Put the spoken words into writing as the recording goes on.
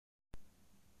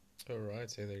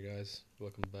Alright, hey there guys,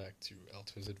 welcome back to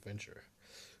Alto's Adventure.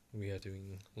 We are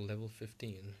doing level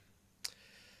 15.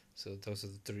 So those are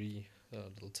the three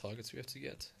little targets we have to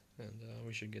get, and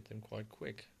we should get them quite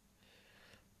quick.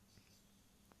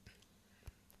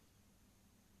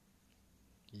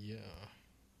 Yeah,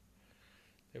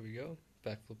 there we go,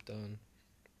 backflip done.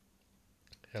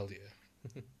 Hell yeah.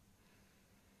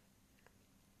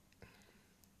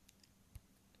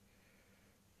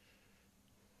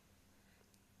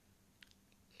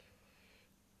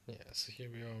 Yeah, so here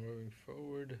we are moving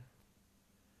forward.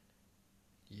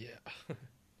 Yeah,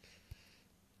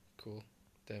 cool.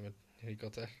 Damn it, he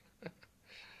got that.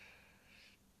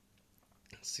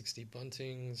 60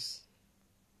 buntings.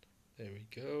 There we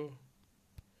go.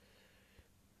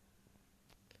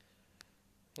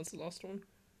 What's the last one?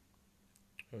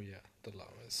 Oh yeah, the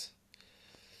llamas.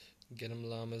 Get 'em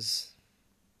llamas.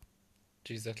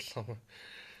 Jeez,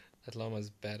 that llama is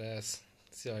badass.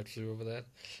 See how I flew over that?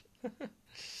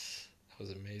 That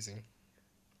was amazing.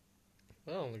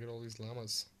 Oh, look at all these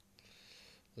llamas.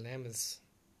 Llamas.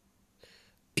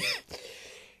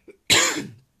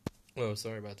 Oh,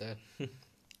 sorry about that.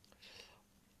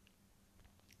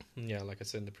 Yeah, like I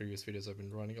said in the previous videos, I've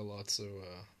been running a lot, so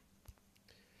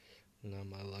now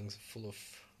my lungs are full of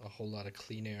a whole lot of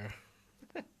clean air,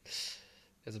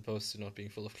 as opposed to not being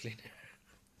full of clean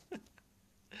air.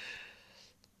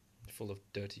 Full of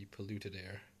dirty, polluted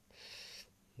air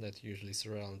that usually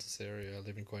surrounds this area. I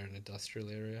live in quite an industrial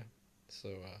area, so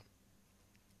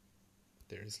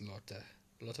there is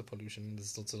a lot of pollution.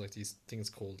 There's also like these things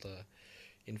called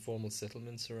informal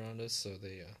settlements around us, so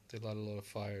they light a lot of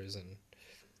fires, and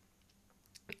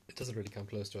it doesn't really come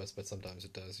close to us, but sometimes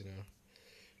it does.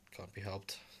 Can't be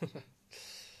helped.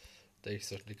 They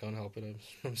certainly can't help it.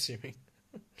 I'm assuming.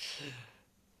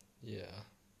 Yeah.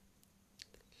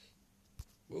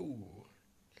 Whoa.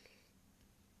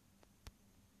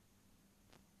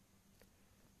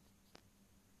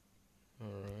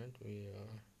 Alright, we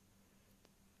are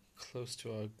close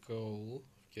to our goal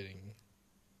of getting.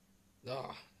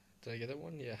 Ah, did I get that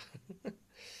one? Yeah.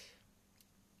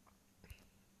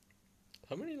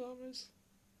 How many llamas?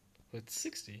 Oh, it's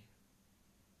 60.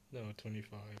 No,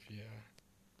 25, yeah.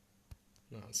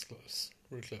 No, it's close.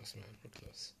 We're close, man. We're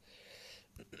close.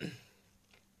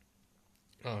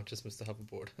 Oh, just missed the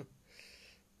hoverboard.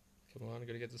 Come on, I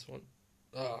gotta get this one.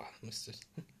 Ah, missed it.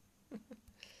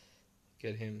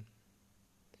 Get him.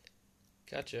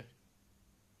 Gotcha.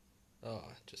 Ah,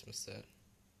 just missed that.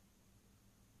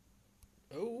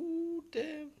 Oh,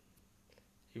 damn.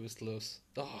 He was close.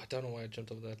 Oh, I don't know why I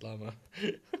jumped over that llama.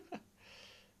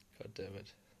 God damn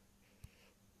it.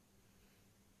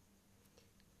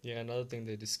 Yeah, another thing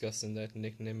they discussed in that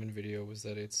Nick Nimmin video was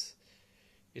that it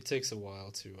takes a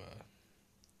while to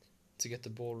get the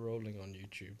ball rolling on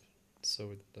YouTube.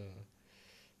 So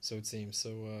it seems.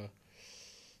 So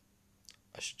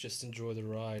I should just enjoy the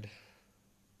ride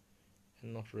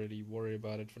and not really worry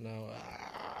about it for now.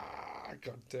 Ah,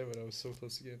 God damn it! I was so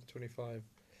close to getting 25.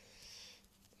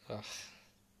 Ah,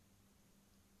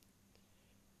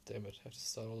 damn it! I have to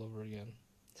start all over again.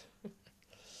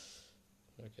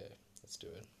 Okay, let's do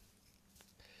it.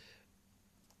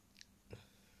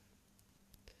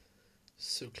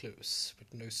 So close,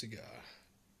 but no cigar.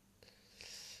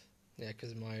 Yeah,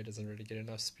 because Maya doesn't really get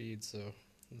enough speed, so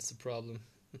that's the problem.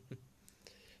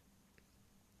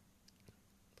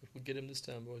 But we'll get him this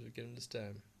time, boys. We'll get him this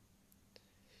time.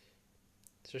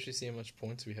 Especially see how much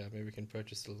points we have. Maybe we can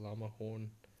purchase the llama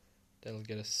horn. That'll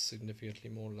get us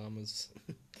significantly more llamas.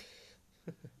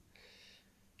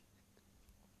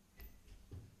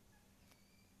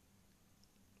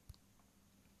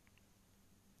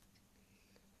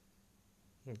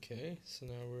 Okay, so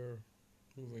now we're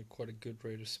moving quite a good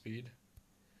rate of speed.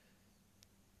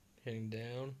 Heading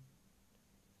down.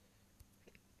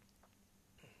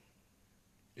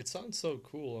 It sounds so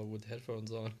cool with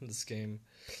headphones on in this game.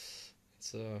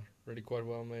 It's really quite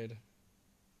well made.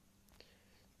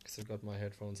 Because I've got my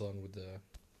headphones on with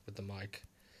the mic,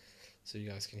 so you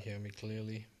guys can hear me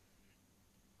clearly.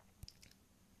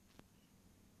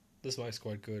 This mic's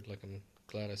quite good. Like, I'm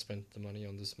glad I spent the money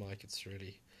on this mic. It's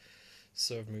really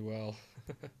served me well.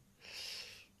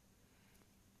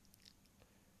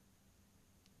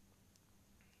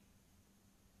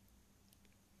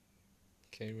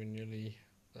 Okay, we're nearly.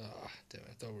 Ah, damn!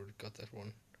 I thought we would got that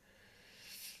one,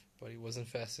 but he wasn't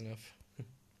fast enough.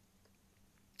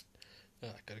 Ah,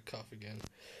 I got a cough again.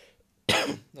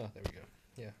 Oh, there we go.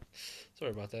 Yeah,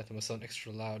 sorry about that. I must sound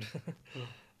extra loud,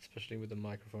 especially with the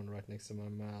microphone right next to my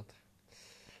mouth.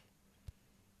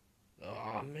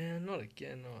 Oh man, not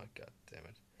again! Oh, god damn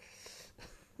it!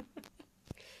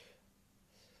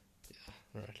 Yeah,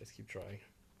 Alright, let's keep trying.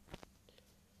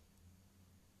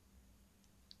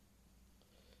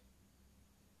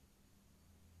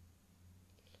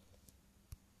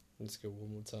 Let's go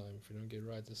one more time. If we don't get it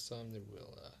right this time, then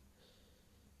we'll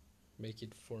make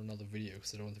it for another video,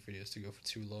 because I don't want the videos to go for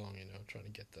too long, you know, trying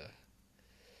to get the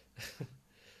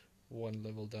one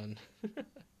level done.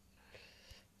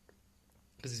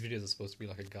 Because these videos are supposed to be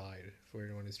like a guide for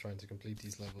anyone who's trying to complete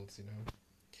these levels, you know,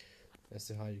 as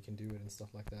to how you can do it and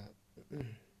stuff like that.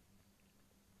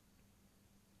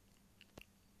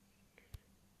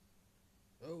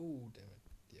 Oh, damn it.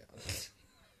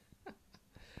 Yeah.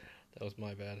 That was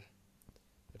my bad.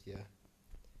 But yeah,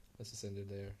 let's just end it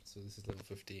there. So this is level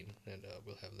 15, and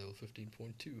we'll have level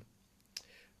 15.2.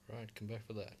 Right, come back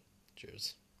for that.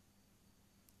 Cheers.